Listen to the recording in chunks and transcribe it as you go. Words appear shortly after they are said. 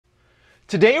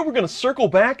Today we're going to circle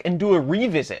back and do a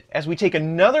revisit as we take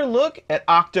another look at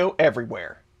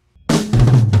OctoEverywhere.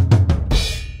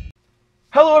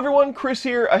 Hello everyone, Chris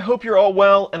here. I hope you're all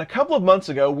well, and a couple of months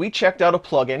ago we checked out a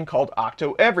plugin called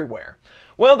OctoEverywhere.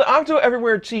 Well, the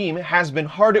OctoEverywhere team has been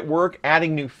hard at work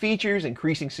adding new features,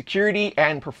 increasing security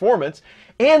and performance,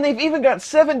 and they've even got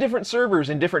 7 different servers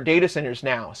in different data centers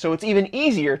now, so it's even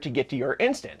easier to get to your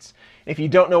instance. If you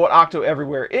don't know what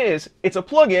OctoEverywhere is, it's a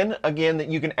plugin, again, that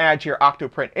you can add to your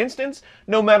OctoPrint instance,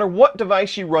 no matter what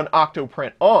device you run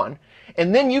OctoPrint on,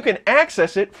 and then you can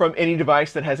access it from any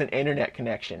device that has an internet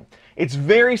connection. It's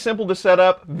very simple to set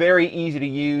up, very easy to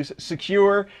use,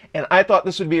 secure, and I thought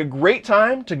this would be a great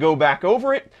time to go back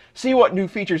over it, see what new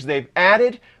features they've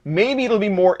added. Maybe it'll be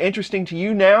more interesting to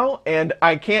you now, and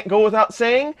I can't go without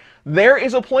saying, there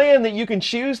is a plan that you can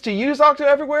choose to use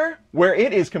OctoEverywhere where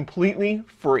it is completely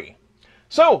free.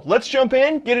 So let's jump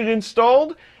in, get it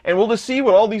installed, and we'll just see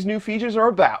what all these new features are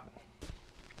about.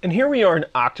 And here we are in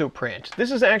OctoPrint.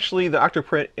 This is actually the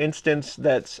OctoPrint instance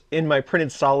that's in my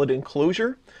printed solid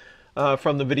enclosure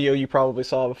from the video you probably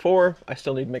saw before. I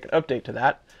still need to make an update to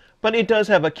that. But it does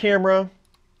have a camera.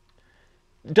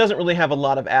 It doesn't really have a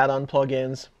lot of add-on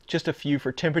plugins, just a few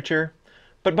for temperature.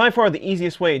 But by far the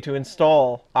easiest way to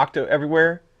install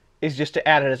OctoEverywhere is just to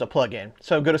add it as a plugin.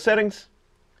 So go to Settings,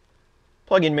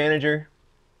 Plugin Manager,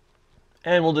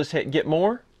 and we'll just hit Get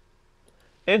More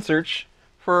and search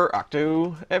for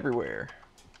OctoEverywhere.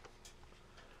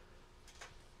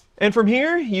 And from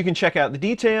here, you can check out the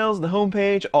details, the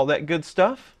homepage, all that good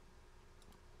stuff.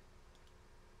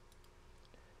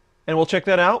 And we'll check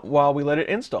that out while we let it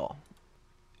install.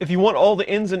 If you want all the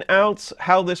ins and outs,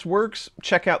 how this works,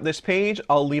 check out this page.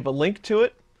 I'll leave a link to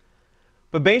it.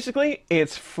 But basically,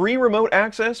 it's free remote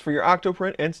access for your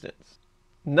OctoPrint instance.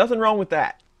 Nothing wrong with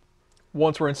that.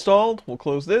 Once we're installed, we'll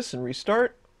close this and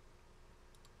restart.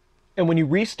 And when you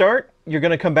restart, you're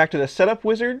going to come back to the setup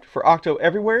wizard for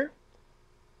OctoEverywhere.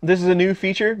 This is a new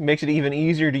feature, makes it even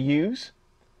easier to use.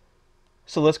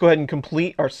 So let's go ahead and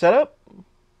complete our setup.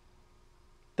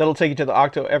 That'll take you to the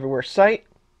OctoEverywhere site.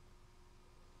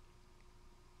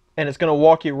 And it's going to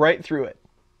walk you right through it.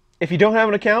 If you don't have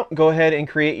an account, go ahead and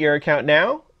create your account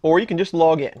now, or you can just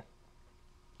log in.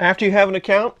 After you have an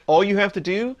account, all you have to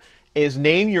do is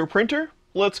name your printer.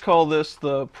 Let's call this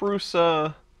the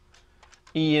Prusa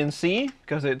ENC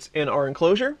because it's in our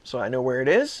enclosure, so I know where it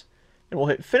is. And we'll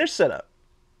hit Finish Setup.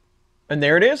 And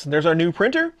there it is. There's our new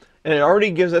printer, and it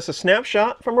already gives us a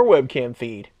snapshot from our webcam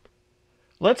feed.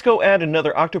 Let's go add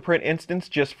another OctoPrint instance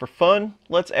just for fun.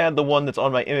 Let's add the one that's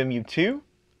on my MMU2.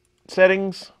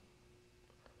 Settings,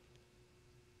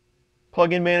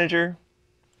 Plugin Manager.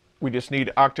 We just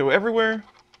need OctoEverywhere.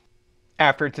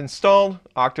 After it's installed,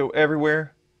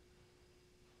 OctoEverywhere.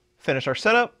 Finish our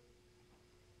setup.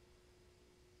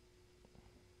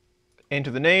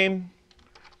 Enter the name,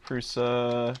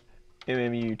 Prusa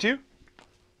MMU2.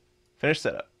 Finish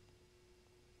setup.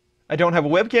 I don't have a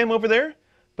webcam over there,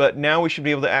 but now we should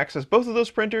be able to access both of those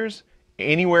printers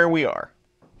anywhere we are.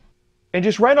 And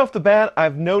just right off the bat,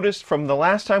 I've noticed from the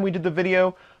last time we did the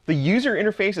video, the user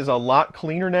interface is a lot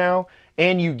cleaner now,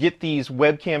 and you get these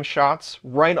webcam shots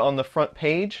right on the front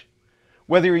page,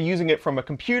 whether you're using it from a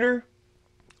computer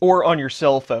or on your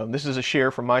cell phone. This is a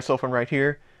share from my cell phone right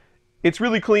here. It's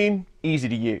really clean, easy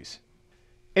to use.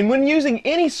 And when using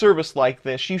any service like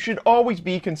this, you should always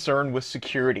be concerned with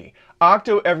security.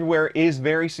 OctoEverywhere is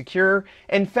very secure.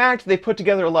 In fact, they put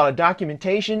together a lot of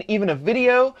documentation, even a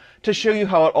video, to show you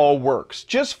how it all works.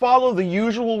 Just follow the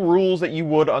usual rules that you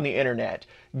would on the internet.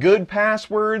 Good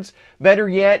passwords, better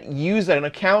yet, use an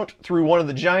account through one of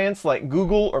the giants like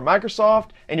Google or Microsoft,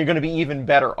 and you're going to be even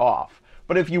better off.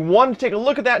 But if you want to take a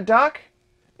look at that doc,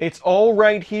 it's all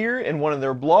right here in one of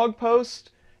their blog posts,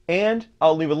 and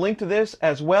I'll leave a link to this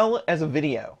as well as a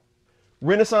video.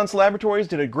 Renaissance Laboratories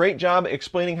did a great job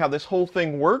explaining how this whole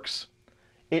thing works.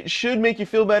 It should make you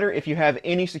feel better if you have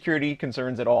any security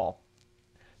concerns at all.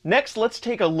 Next, let's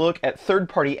take a look at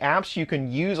third-party apps you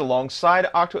can use alongside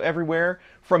OctoEverywhere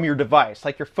from your device,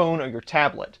 like your phone or your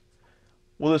tablet.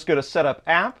 We'll just go to Setup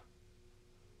App.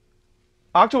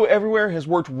 OctoEverywhere has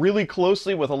worked really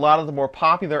closely with a lot of the more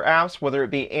popular apps, whether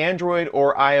it be Android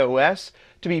or iOS,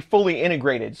 to be fully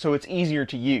integrated, so it's easier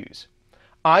to use.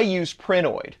 I use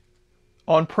Printoid.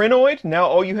 On Printoid, now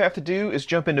all you have to do is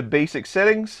jump into Basic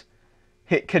Settings,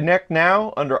 hit Connect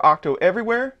Now under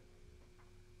OctoEverywhere,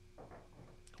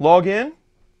 log in,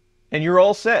 and you're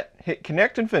all set. Hit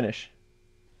Connect and Finish.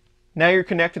 Now you're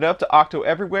connected up to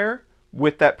OctoEverywhere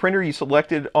with that printer you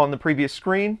selected on the previous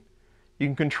screen. You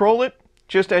can control it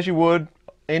just as you would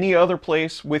any other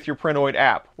place with your Printoid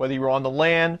app, whether you're on the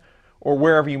LAN or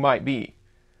wherever you might be.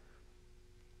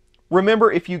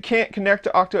 Remember, if you can't connect to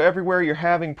OctoEverywhere, you're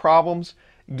having problems,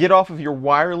 get off of your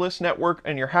wireless network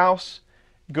in your house,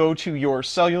 go to your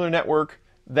cellular network.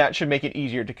 That should make it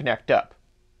easier to connect up.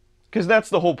 Because that's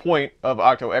the whole point of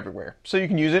OctoEverywhere, so you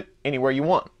can use it anywhere you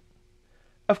want.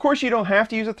 Of course, you don't have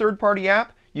to use a third-party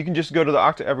app. You can just go to the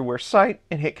OctoEverywhere site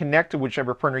and hit connect to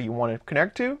whichever printer you want to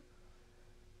connect to.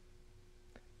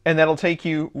 And that'll take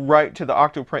you right to the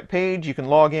OctoPrint page. You can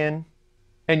log in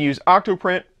and use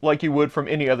OctoPrint like you would from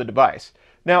any other device.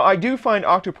 Now, I do find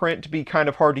OctoPrint to be kind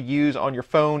of hard to use on your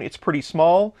phone. It's pretty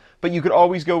small, but you could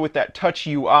always go with that Touch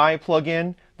UI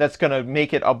plugin that's going to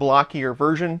make it a blockier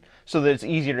version so that it's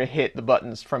easier to hit the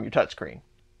buttons from your touchscreen.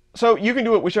 So you can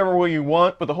do it whichever way you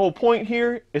want, but the whole point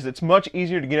here is it's much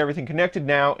easier to get everything connected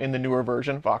now in the newer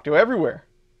version of OctoEverywhere.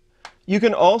 You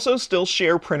can also still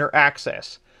share printer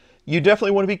access. You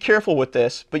definitely want to be careful with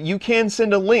this, but you can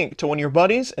send a link to one of your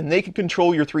buddies and they can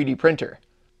control your 3D printer.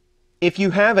 If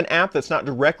you have an app that's not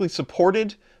directly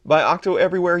supported by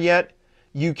OctoEverywhere yet,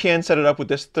 you can set it up with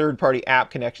this third-party app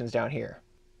connections down here.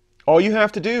 All you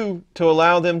have to do to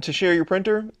allow them to share your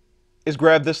printer is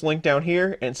grab this link down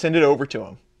here and send it over to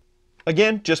them.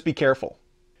 Again, just be careful.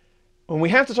 And we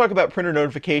have to talk about printer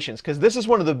notifications because this is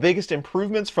one of the biggest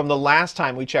improvements from the last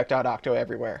time we checked out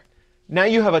OctoEverywhere. Now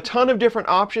you have a ton of different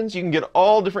options. You can get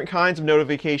all different kinds of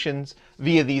notifications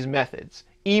via these methods.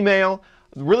 Email,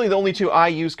 really the only two I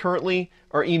use currently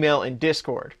are email and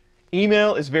Discord.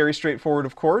 Email is very straightforward,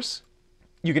 of course.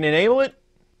 You can enable it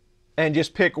and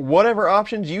just pick whatever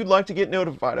options you'd like to get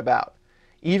notified about.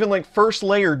 Even like first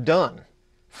layer done.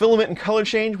 Filament and color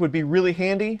change would be really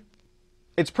handy.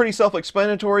 It's pretty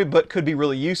self-explanatory, but could be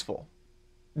really useful.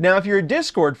 Now, if you're a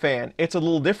Discord fan, it's a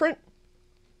little different.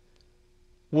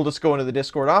 We'll just go into the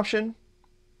Discord option.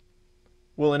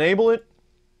 We'll enable it.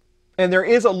 And there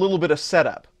is a little bit of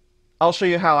setup. I'll show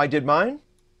you how I did mine.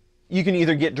 You can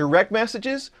either get direct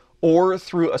messages or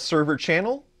through a server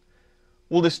channel.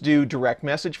 We'll just do direct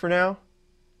message for now.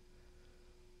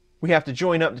 We have to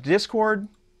join up to Discord.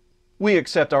 We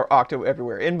accept our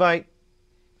OctoEverywhere invite.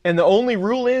 And the only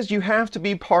rule is you have to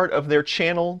be part of their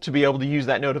channel to be able to use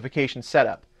that notification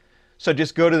setup. So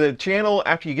just go to the channel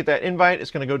after you get that invite.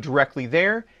 It's going to go directly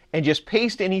there and just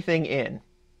paste anything in.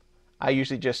 I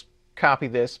usually just copy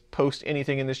this, post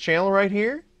anything in this channel right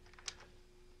here.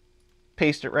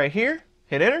 Paste it right here,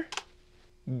 hit enter.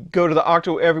 Go to the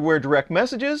OctoEverywhere direct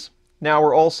messages. Now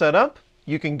we're all set up.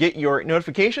 You can get your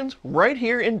notifications right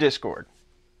here in Discord.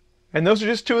 And those are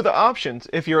just two of the options.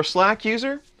 If you're a Slack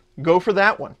user, go for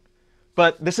that one.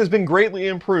 But this has been greatly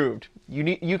improved.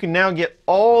 You can now get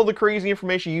all the crazy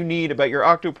information you need about your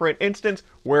OctoPrint instance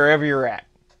wherever you're at.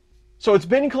 So it's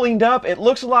been cleaned up, it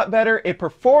looks a lot better, it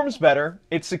performs better,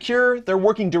 it's secure. They're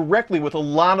working directly with a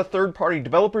lot of third-party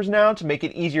developers now to make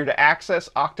it easier to access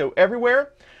OctoEverywhere.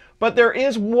 But there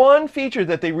is one feature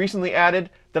that they recently added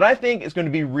that I think is going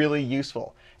to be really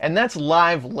useful, and that's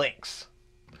live links.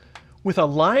 With a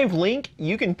live link,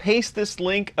 you can paste this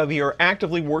link of your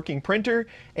actively working printer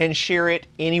and share it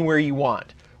anywhere you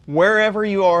want. Wherever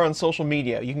you are on social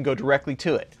media, you can go directly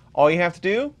to it. All you have to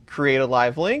do, create a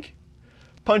live link,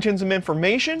 punch in some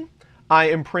information. I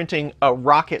am printing a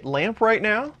rocket lamp right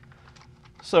now,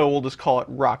 so we'll just call it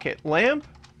rocket lamp.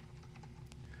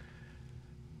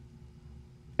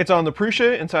 It's on the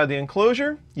Prusa inside the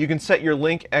enclosure. You can set your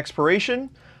link expiration.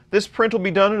 This print will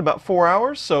be done in about 4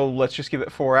 hours, so let's just give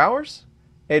it 4 hours.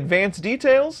 Advanced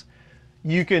details,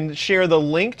 you can share the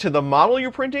link to the model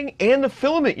you're printing and the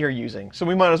filament you're using, so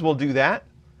we might as well do that.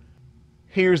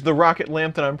 Here's the rocket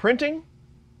lamp that I'm printing,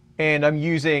 and I'm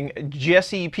using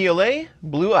Jesse PLA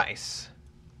Blue Ice.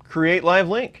 Create live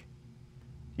link.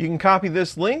 You can copy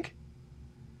this link,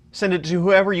 send it to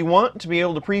whoever you want to be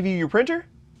able to preview your printer.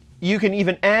 You can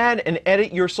even add and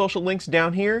edit your social links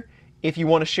down here if you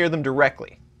want to share them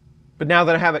directly. But now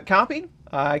that I have it copied,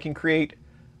 I can create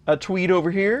a tweet over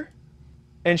here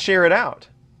and share it out.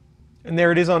 And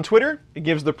there it is on Twitter. It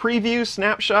gives the preview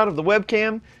snapshot of the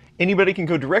webcam. Anybody can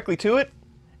go directly to it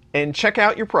and check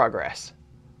out your progress.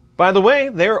 By the way,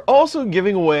 they're also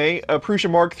giving away a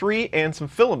Prusa Mark III and some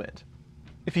filament.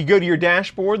 If you go to your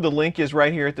dashboard, the link is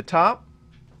right here at the top.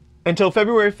 Until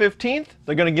February 15th,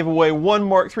 they're going to give away one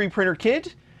Mark III printer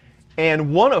kit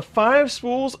and one of 5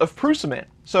 spools of Prusament.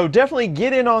 So definitely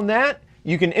get in on that.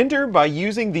 You can enter by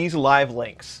using these live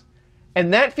links.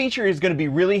 And that feature is going to be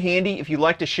really handy if you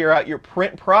like to share out your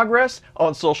print progress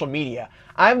on social media.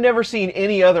 I've never seen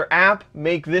any other app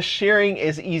make this sharing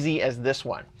as easy as this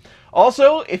one.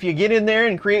 Also, if you get in there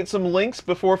and create some links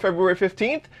before February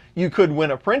 15th, you could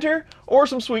win a printer or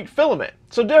some sweet filament.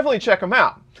 So definitely check them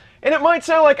out. And it might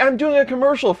sound like I'm doing a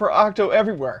commercial for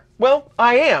OctoEverywhere. Well,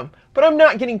 I am, but I'm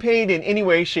not getting paid in any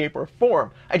way, shape, or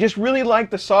form. I just really like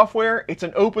the software. It's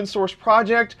an open source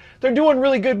project. They're doing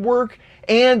really good work,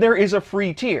 and there is a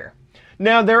free tier.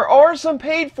 Now, there are some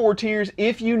paid for tiers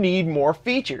if you need more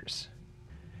features.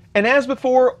 And as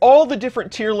before, all the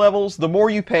different tier levels, the more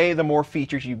you pay, the more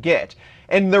features you get.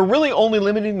 And they're really only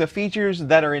limiting the features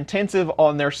that are intensive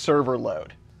on their server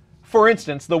load. For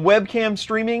instance, the webcam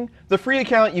streaming, the free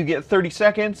account you get 30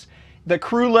 seconds, the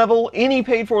crew level, any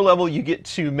paid for level you get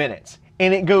 2 minutes,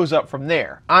 and it goes up from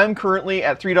there. I'm currently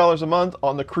at $3 a month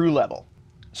on the crew level.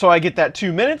 So I get that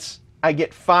 2 minutes, I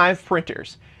get 5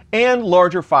 printers, and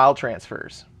larger file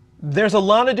transfers. There's a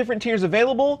lot of different tiers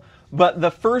available, but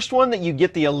the first one that you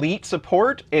get the elite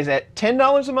support is at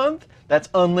 $10 a month. That's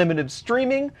unlimited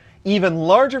streaming, even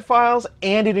larger files,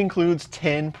 and it includes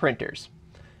 10 printers.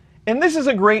 And this is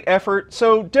a great effort,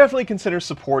 so definitely consider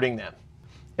supporting them.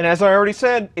 And as I already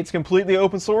said, it's completely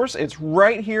open source. It's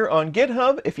right here on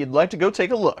GitHub if you'd like to go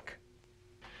take a look.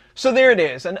 So there it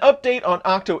is, an update on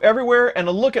OctoEverywhere and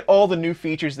a look at all the new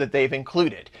features that they've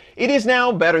included. It is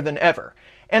now better than ever.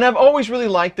 And I've always really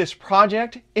liked this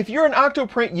project. If you're an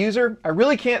OctoPrint user, I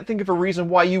really can't think of a reason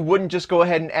why you wouldn't just go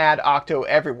ahead and add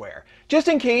OctoEverywhere, just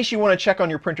in case you want to check on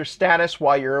your printer status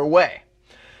while you're away.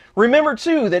 Remember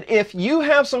too that if you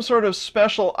have some sort of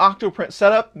special OctoPrint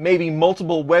setup, maybe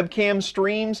multiple webcam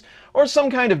streams, or some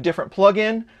kind of different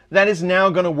plugin, that is now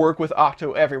going to work with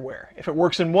OctoEverywhere. If it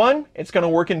works in one, it's going to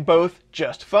work in both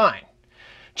just fine.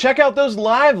 Check out those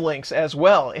live links as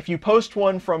well. If you post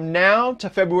one from now to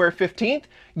February 15th,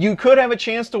 you could have a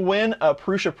chance to win a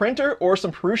Prusa printer or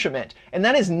some Prusa Mint, and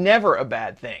that is never a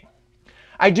bad thing.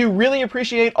 I do really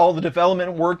appreciate all the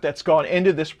development work that's gone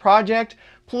into this project.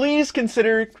 Please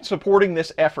consider supporting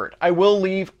this effort. I will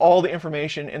leave all the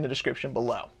information in the description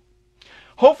below.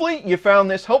 Hopefully you found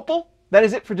this helpful. That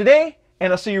is it for today,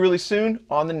 and I'll see you really soon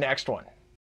on the next one.